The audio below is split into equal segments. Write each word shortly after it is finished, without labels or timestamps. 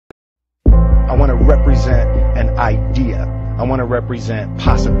I want to represent an idea. I want to represent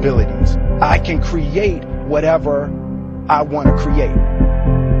possibilities. I can create whatever I want to create.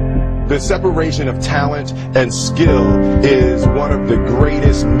 The separation of talent and skill is one of the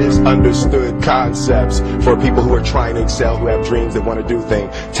greatest misunderstood concepts for people who are trying to excel, who have dreams that want to do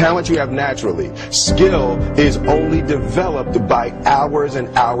things. Talent you have naturally. Skill is only developed by hours and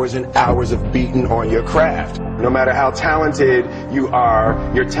hours and hours of beating on your craft. No matter how talented you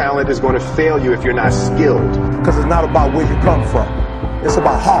are, your talent is going to fail you if you're not skilled. Because it's not about where you come from. It's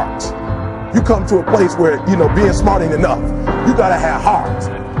about heart. You come to a place where, being smart ain't enough. You got to have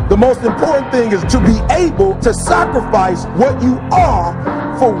heart. The most important thing is to be able to sacrifice what you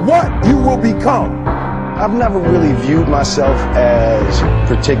are for what you will become. I've never really viewed myself as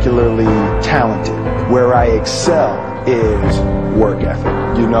particularly talented. Where I excel is work ethic.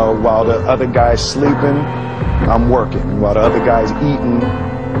 While the other guy's sleeping, I'm working. While the other guy's eating,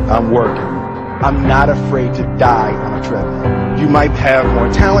 I'm working. I'm not afraid to die on a treadmill. You might have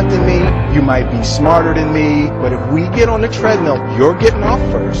more talent than me, you might be smarter than me, but if we get on the treadmill, you're getting off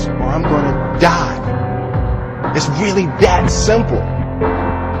first, or I'm going to die. It's really that simple.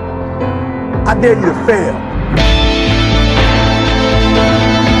 I dare you to fail.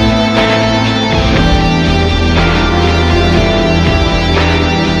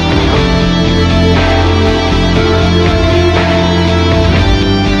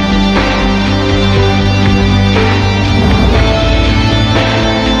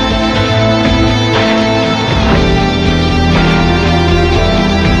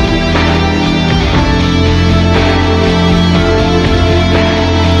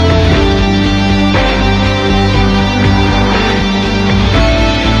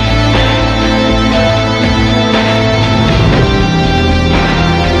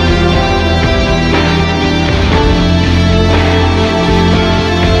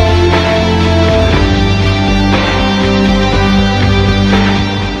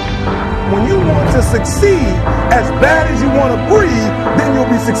 Succeed as bad as you want to breathe, then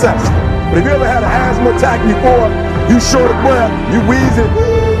you'll be successful. But if you ever had an asthma attack before, you short of breath, you wheezing,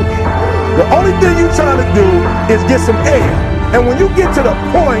 the only thing you're trying to do is get some air. And when you get to the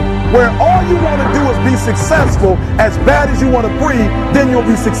point where all you want to do is be successful as bad as you want to breathe, then you'll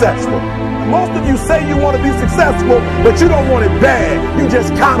be successful. Most of you say you want to be successful, but you don't want it bad. You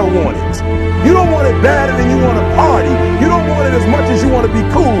just kind of want it. You don't want it badder than you want to party. You don't want it as much as you want to be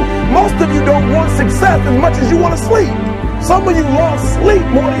cool. Most of you don't want success as much as you want to sleep. Some of you love sleep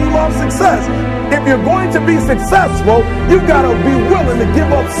more than you love success. If you're going to be successful, you got to be willing to give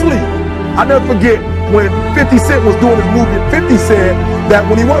up sleep. I'll never forget when 50 Cent was doing his movie. 50 said that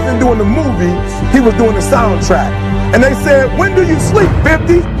when he wasn't doing the movie, he was doing the soundtrack. And they said, when do you sleep,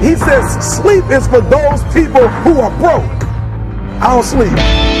 50? He says, sleep is for those people who are broke. I don't sleep.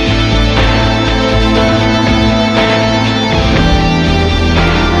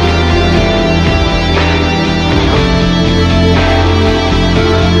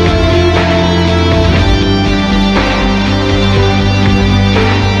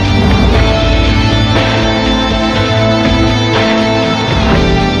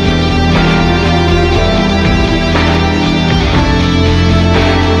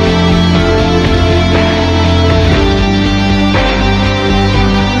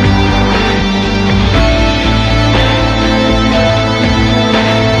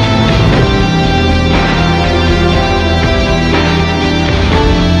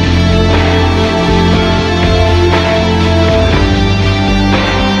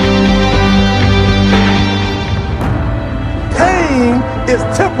 Is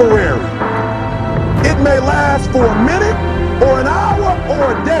temporary. It may last for a minute or an hour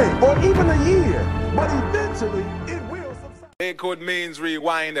or a day or even a year, but eventually it will subside. Record means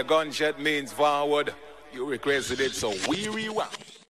rewind, a gunshot means forward. You requested it, so we rewind.